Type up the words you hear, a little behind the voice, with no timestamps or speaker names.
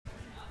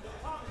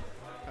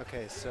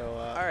Okay, so.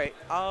 All right.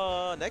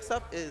 Next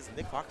up is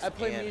NFox. I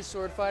play Mii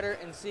Sword Fighter,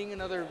 and seeing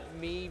another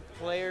Mii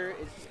player,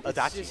 it's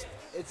Adachi. just,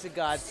 it's a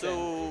godsend.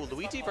 So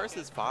Luigi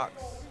versus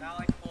Fox. Not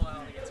like full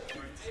out against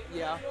boards.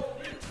 Yeah.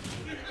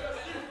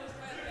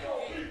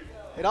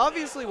 It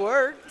obviously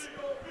worked.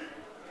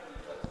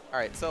 All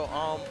right. So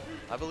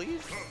I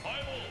believe.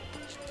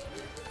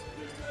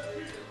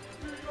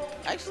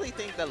 I actually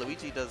think that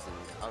Luigi does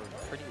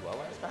pretty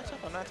well in this matchup.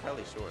 I'm not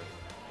entirely sure.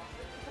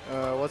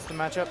 What's the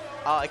matchup?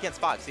 Against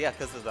Fox, yeah,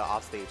 because of the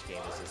offstage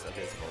game is just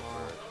abysmal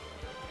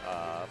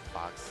for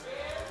Fox.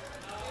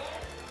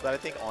 But I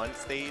think on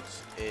stage,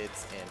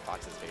 it's in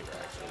Fox's favor,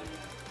 actually.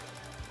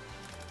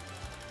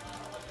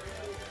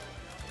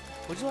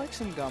 Would you like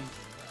some gum?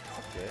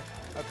 Okay.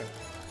 Okay.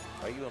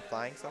 Are you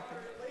implying something?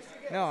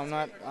 No, I'm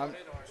not.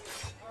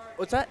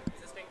 What's that? Is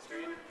this thing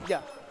straight?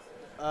 Yeah.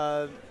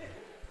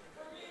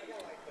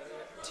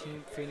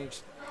 Team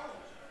Phoenix.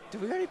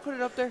 Did we already put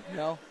it up there?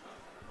 No.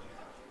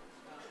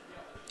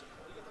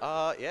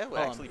 Yeah, it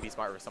would actually be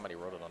smart if somebody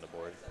wrote it on the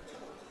board.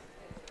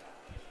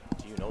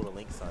 Do you know the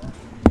link, son?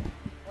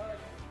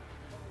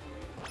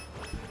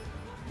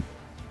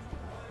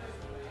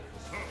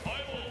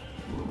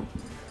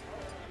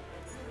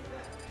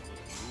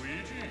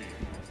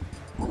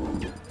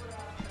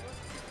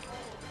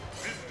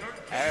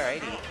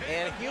 Alrighty,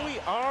 and here we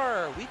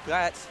are. We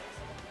got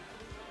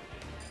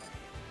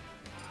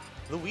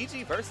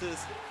Luigi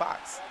versus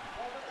Fox.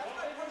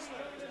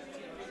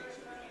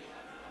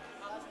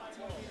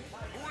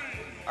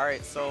 All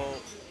right, so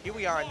here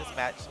we are in this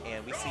match,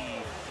 and we see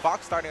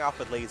Fox starting off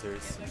with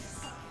lasers,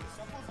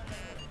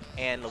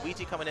 and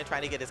Luigi coming in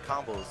trying to get his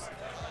combos.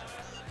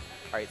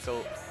 All right,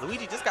 so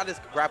Luigi just got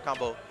his grab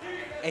combo,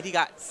 and he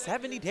got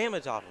 70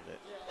 damage off of it.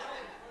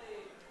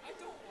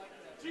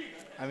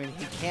 I mean,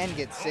 he can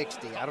get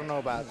 60. I don't know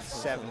about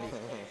 70.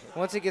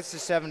 Once it gets to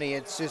 70,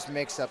 it's just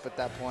mix up at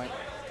that point.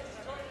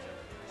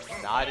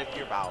 Not if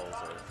you're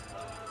Bowser.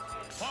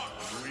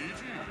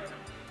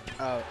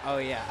 Oh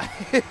yeah.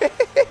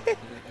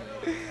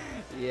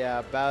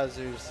 Yeah,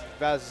 Bowser's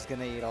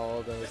gonna eat all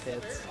of those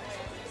hits.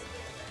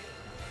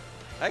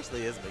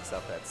 Actually is mixed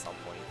up at some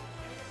point.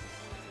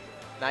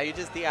 Now you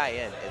just DIN,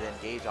 and then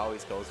Gage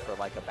always goes for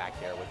like a back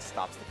air, which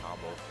stops the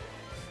combo.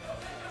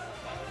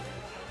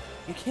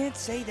 You can't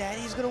say that.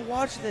 He's gonna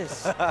watch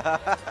this. He's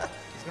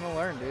gonna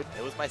learn, dude.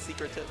 It was my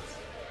secret tips.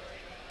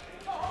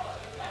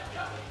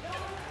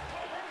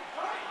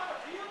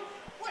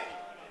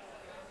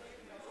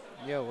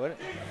 Yo, what?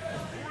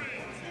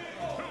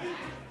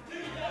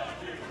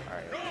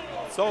 Alright.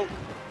 So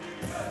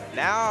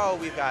now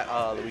we've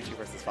got Luigi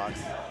versus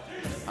Fox.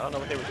 I don't know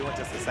what they were doing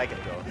just a second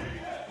ago.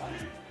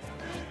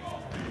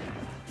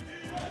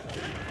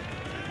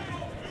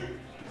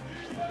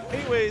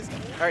 Anyways,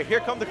 alright,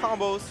 here come the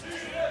combos.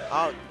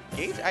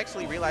 Gage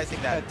actually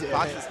realizing that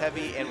Fox is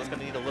heavy and was going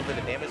to need a little bit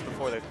of damage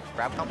before the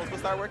grab combos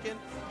would start working.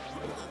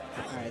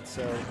 Alright,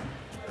 so. Alright,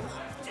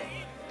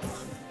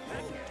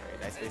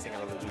 nice spacing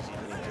out of Luigi,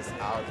 getting just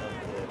out of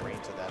the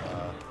range of that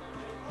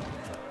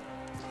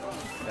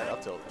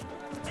up tilt.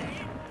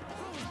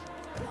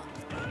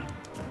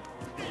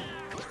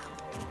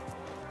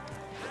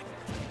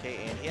 Okay,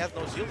 and he has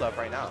no shield up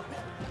right now.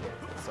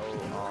 So,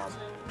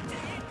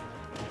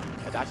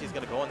 Adachi's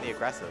going to go on the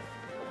aggressive.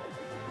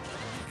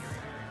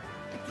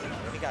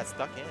 And he got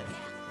stuck in.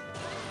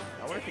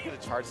 I wonder if he could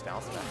have charged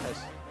down smash.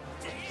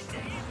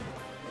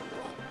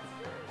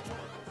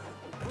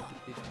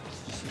 Did you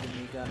see the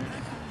knee gunner?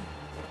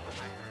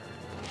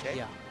 Okay.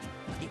 Yeah.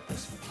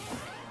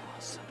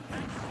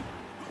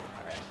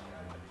 Alright.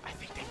 I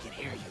think they can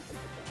hear you.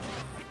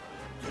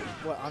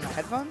 What, on the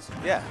headphones?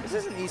 Yeah. This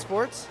isn't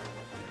esports.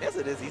 Yes,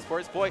 it is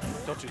esports. Boy,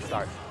 don't you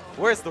start.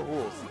 Where's the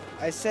rules?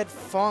 I said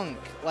funk.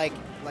 Like.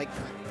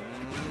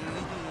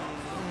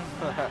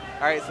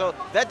 Alright, so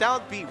that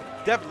down B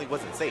definitely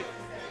wasn't safe.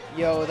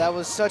 Yo, that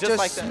was such Just a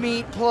like that.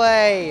 smeet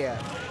play.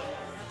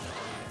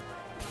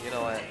 You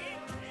know what?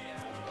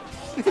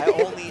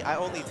 I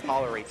only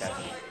tolerate that.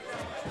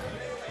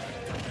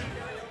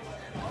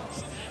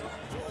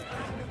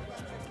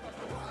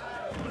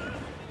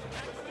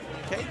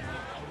 Okay.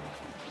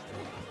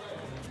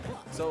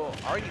 So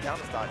already down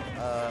to stock.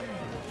 I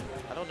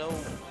don't know.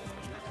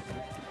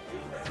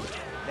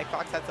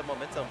 NFox had some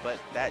momentum, but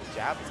that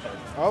jab is going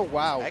to. Oh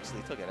wow.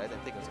 Actually took it. I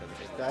didn't think it was going to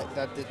take it.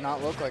 That did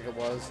not look like it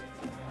was.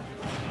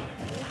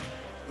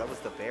 That was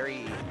the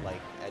very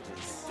like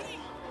edges.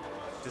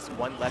 Just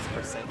 1 less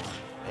percent,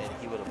 and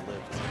he would have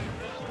lived.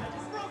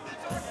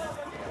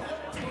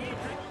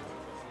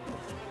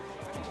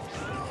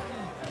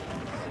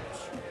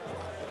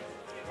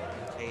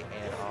 Okay,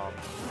 and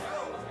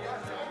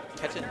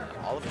catching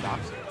all of his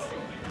options.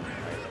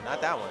 Right, but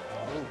not that one.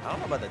 Ooh, I don't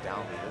know about the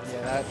down B.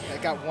 Yeah,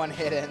 that got one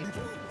hit in.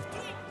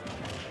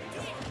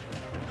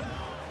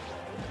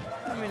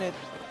 I mean, it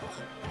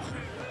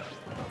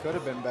could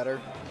have been better.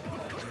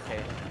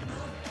 Okay.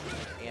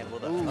 And will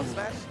the Ooh, up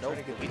smash? Nope.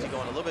 Luigi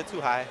going a little bit too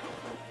high.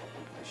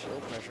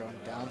 Shield pressure on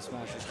down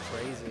smash is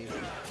crazy.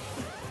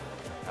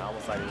 I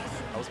almost thought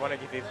I was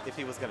wondering if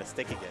he was going to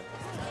stick again.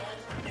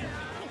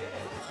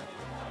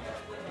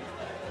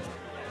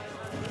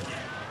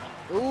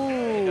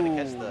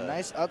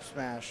 Nice up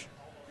smash.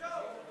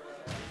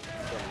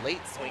 The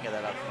late swing of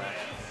that up smash.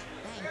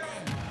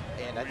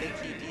 And I think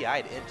he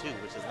DI'd in too,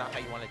 which is not how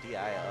you want to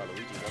DI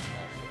Luigi's up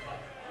smash.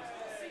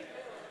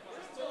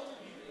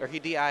 Or he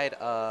DI'd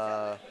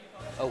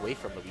away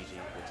from Luigi,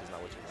 which is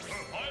not what you want.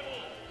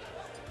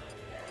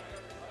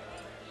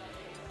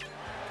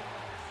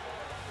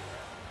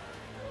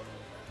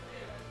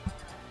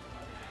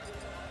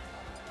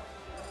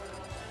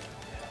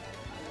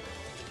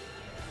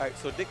 All right,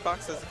 so Dick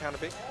Fox has a counter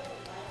pick.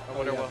 I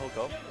wonder where he'll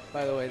go.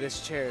 By the way,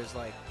 this chair is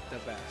like the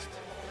best.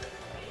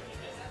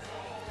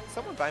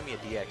 Someone buy me a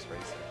DX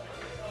racer.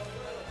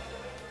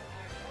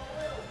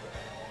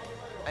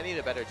 I need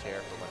a better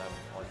chair for when I'm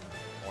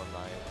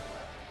online.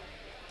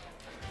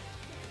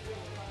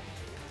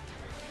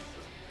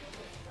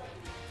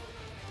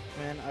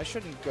 Man, I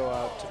shouldn't go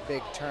out to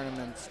big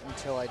tournaments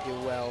until I do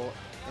well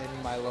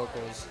in my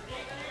locals.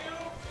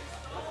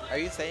 Are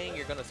you saying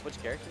you're gonna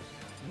switch characters?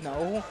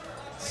 No.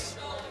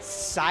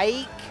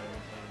 Psych!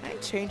 I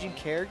ain't changing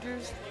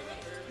characters.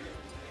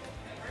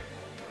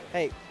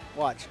 Hey,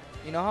 watch.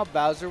 You know how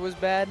Bowser was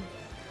bad?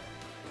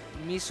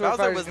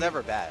 Bowser was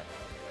never bad.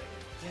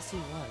 Yes, he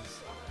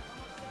was.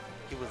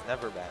 He was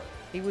never bad.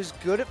 He was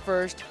good at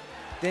first,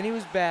 then he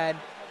was bad,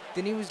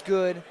 then he was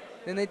good,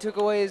 then they took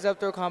away his up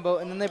throw combo,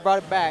 and then they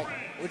brought it back,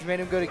 which made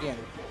him good again.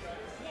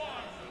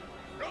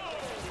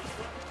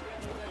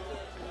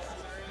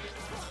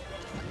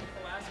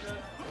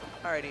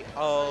 Alrighty.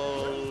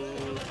 Oh,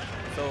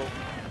 so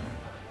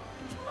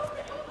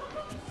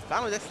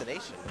Final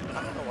Destination.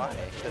 I don't know why,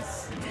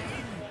 because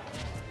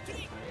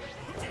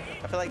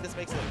I feel like this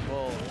makes it,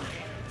 well,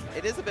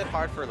 it is a bit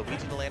hard for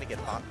Luigi to land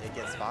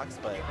against Fox,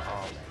 but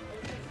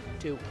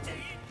Two.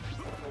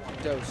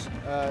 Dose.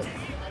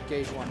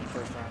 Gauge 1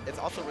 first round. it's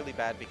also really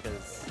bad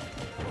because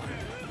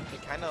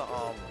it kind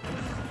of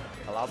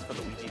allows for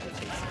Luigi to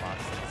chase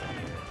Fox.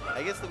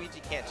 I guess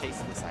Luigi can't chase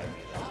the side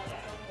view though.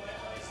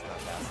 It's not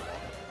fast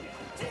enough.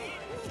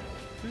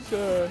 Is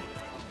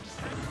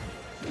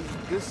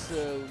this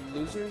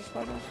losers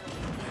finals?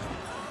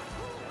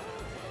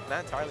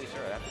 Not entirely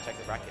sure. I have to check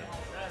the bracket.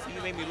 See,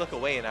 you made me look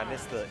away and I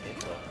missed the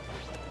intro.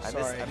 I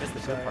missed the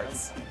good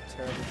parts. I'm a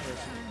terrible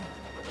person.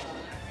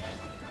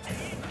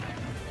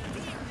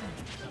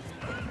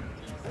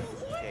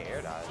 Okay,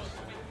 air dodge.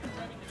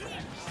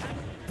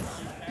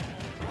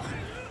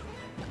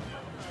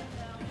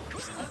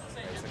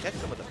 So catch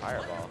them with the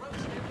fireball.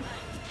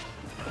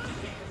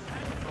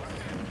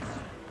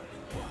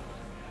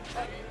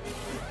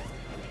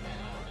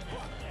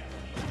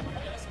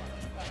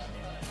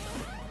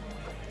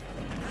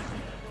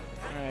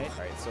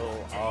 Alright, so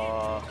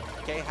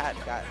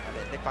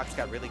Nick Fox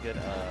got really good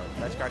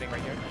ledge guarding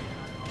right here.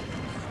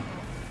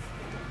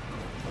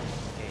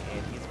 Okay,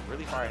 and he's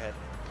really far ahead.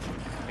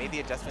 Made the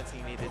adjustments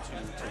he needed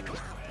to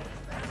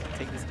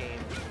take this game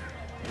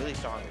really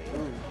strongly.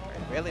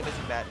 Right, barely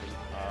missing that.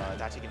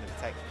 Adachi getting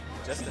the tech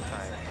just in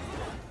time.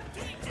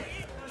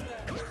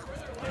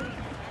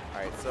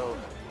 Alright, so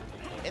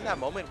in that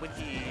moment when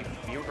he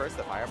reversed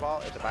the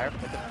fireball, if the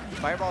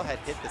fireball had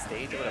hit the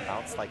stage, it would have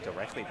bounced like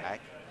directly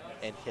back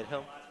and hit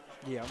him.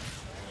 Yeah.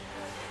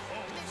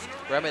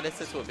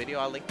 Reminiscent to a video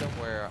I linked them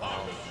where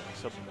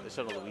it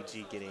showed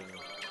Luigi getting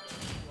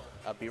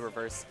a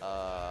B-reverse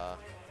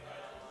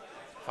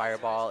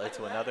fireball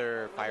into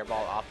another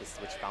fireball off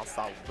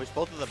which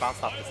both of them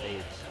bounced off the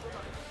stage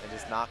and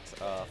just knocked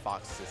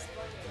Fox just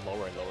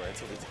lower and lower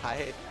until he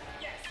died.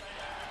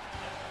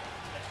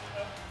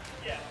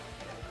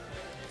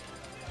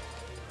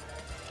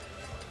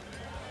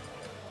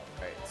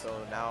 Alright,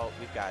 so now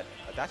we've got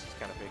Adachi's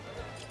kind of big.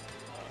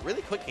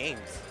 Really quick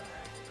games.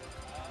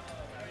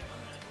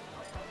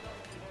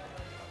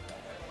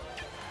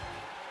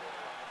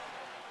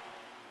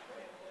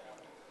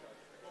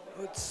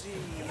 Let's see.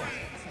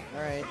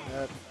 All right.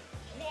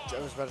 I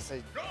was about to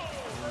say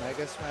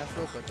Mega Smash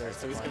Bros, but there's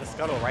So he's going to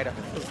scuttle right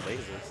after those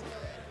lasers.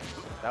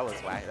 That was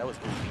whack. That was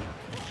goofy.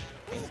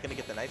 And he's going to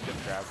get the nice good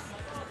grab.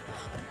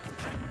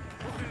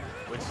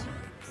 Which,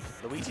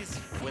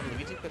 when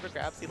Luigi pivot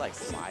grabs, he like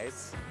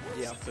slides.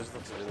 Yeah. So this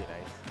looks really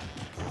nice.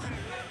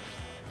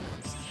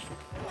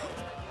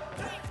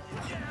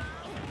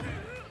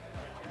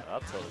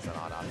 Up tilt is an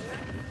odd option.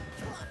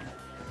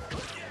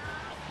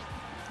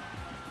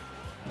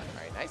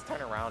 Alright, nice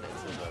turnaround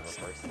into the reverse.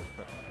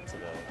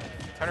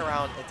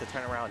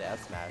 Turnaround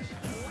F smash.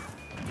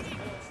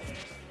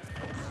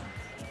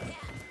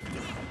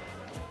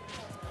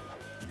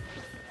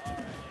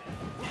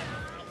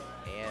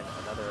 And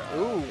another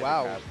ooh,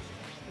 wow. grab,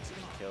 which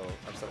didn't kill.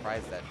 I'm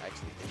surprised that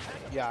actually did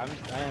kill. Yeah,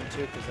 I am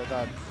too, because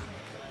I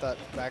thought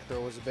back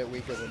throw was a bit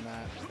weaker than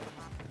that.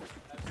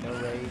 No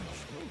rage.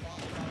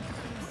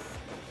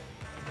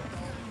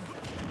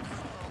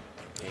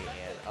 Okay,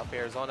 and up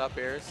airs on up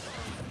airs.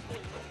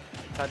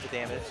 Tons of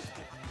damage.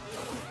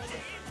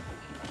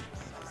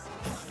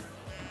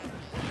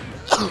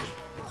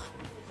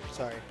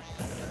 Sorry.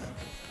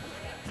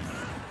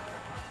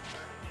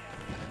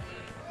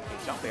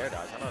 Okay, jump air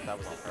dodge. I don't know if that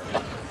was on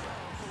purpose.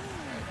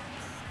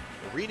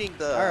 Reading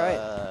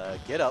the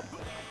get up.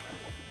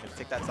 Let's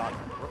take that stock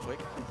real quick.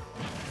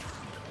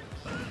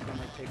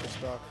 take a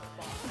stock.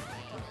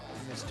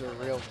 Mr.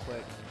 Real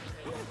Quick.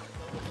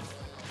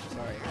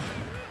 Sorry.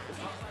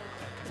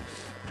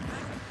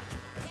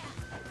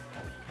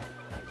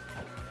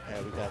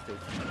 Yeah, we got to.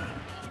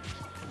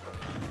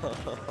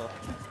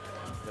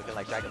 Looking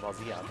like Dragon Ball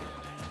Z out there.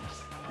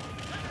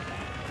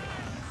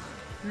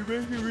 You're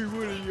making me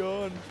want to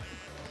yawn.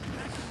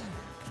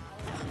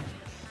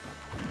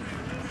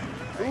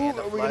 Ooh, And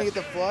the are we gonna flush. get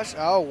the flush?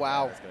 Oh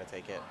wow. That's gonna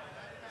take it,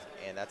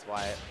 and that's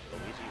why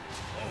Luigi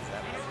wins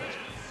that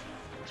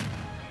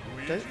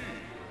matchup.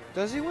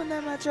 Does he win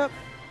that matchup?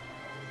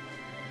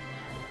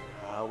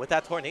 With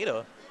that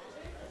tornado,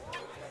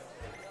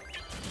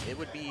 it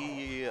would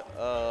be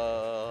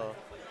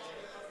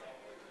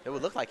it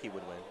would look like he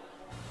would win.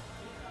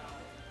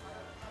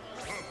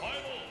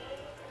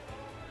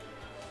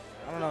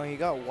 I don't know. He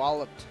got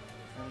walloped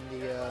in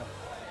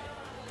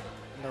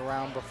the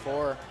round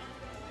before.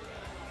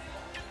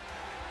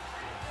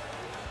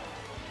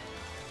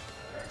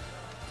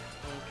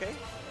 Okay.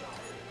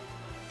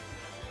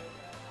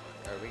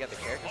 Or we got the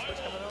character switch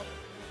coming up,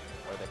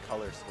 or the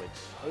color switch.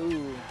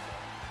 Ooh,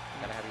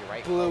 Gotta have your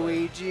right color.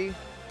 Luigi.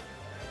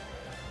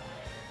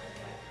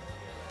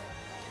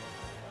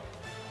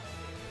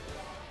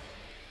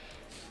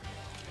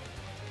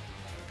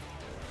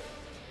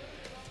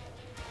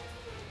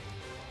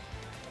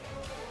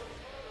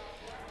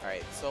 All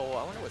right, so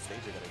I wonder what stage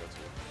you're gonna go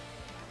to.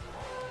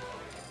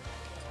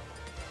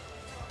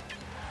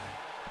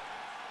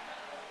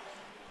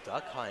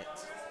 Duck Hunt.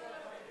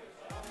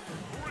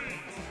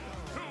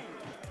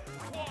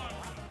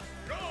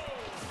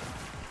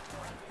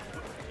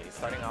 Okay, he's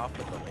starting off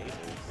with the lasers.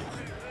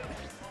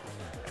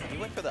 He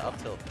went for the up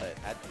tilt, but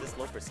at this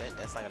low percent,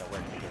 that's not gonna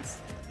work against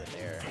the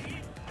Nair.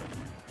 Alright,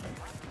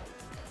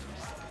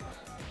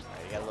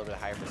 he got a little bit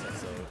higher percent,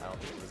 so I don't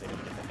think he was able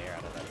to get the Nair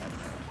out of that time.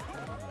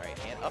 Alright,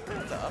 and up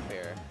with the up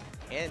air.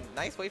 And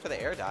nice way for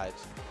the air dodge.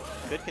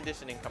 Good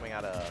conditioning coming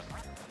out of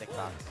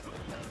NFox.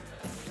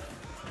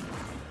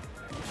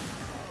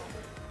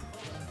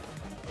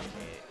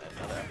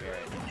 Another up air.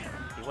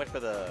 He went for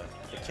the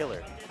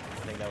killer. I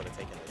think that would have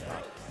taken the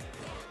shot.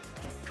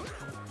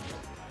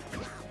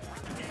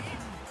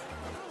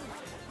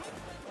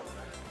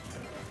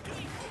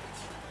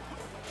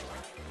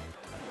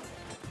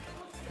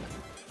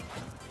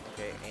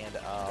 Okay, and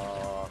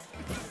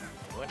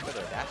he went for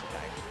the dash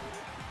attack.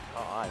 Oh,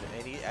 odd.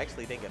 And he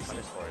actually didn't get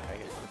punished for it. I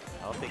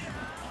don't think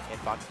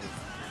NFox was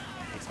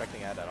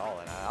expecting that at all,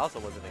 and I also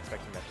wasn't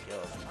expecting that to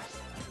kill.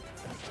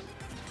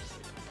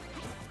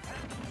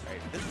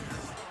 Alright, this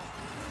is...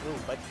 Ooh,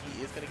 but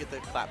he is going to get the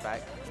clap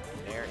back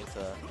there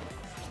into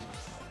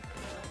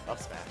up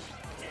smash.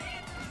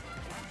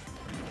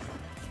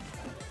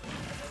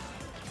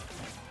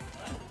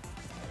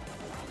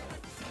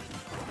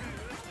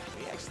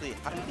 He actually,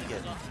 how did he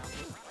get...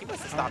 He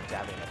must have stopped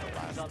jabbing at the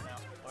last moment.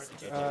 It's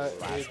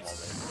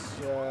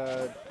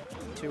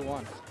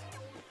 2-1.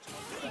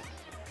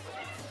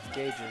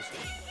 Gauges.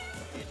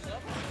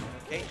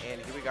 Okay,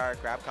 and here we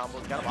got grab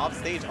combos. Got him off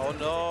stage. Oh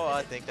no,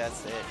 I think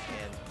that's it.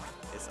 And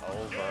it's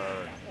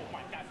over.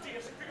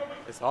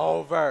 It's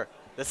over.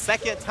 The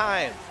second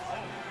time.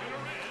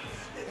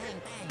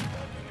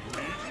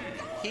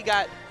 He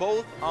got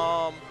both.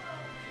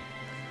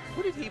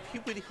 Who did he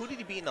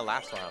beat in the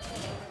last round?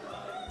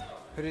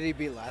 Who did he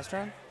beat last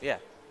round? Yeah.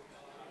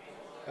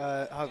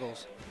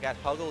 Huggles. He got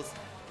Huggles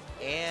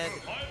and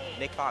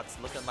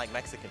NFox looking like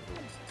Mexican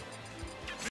food.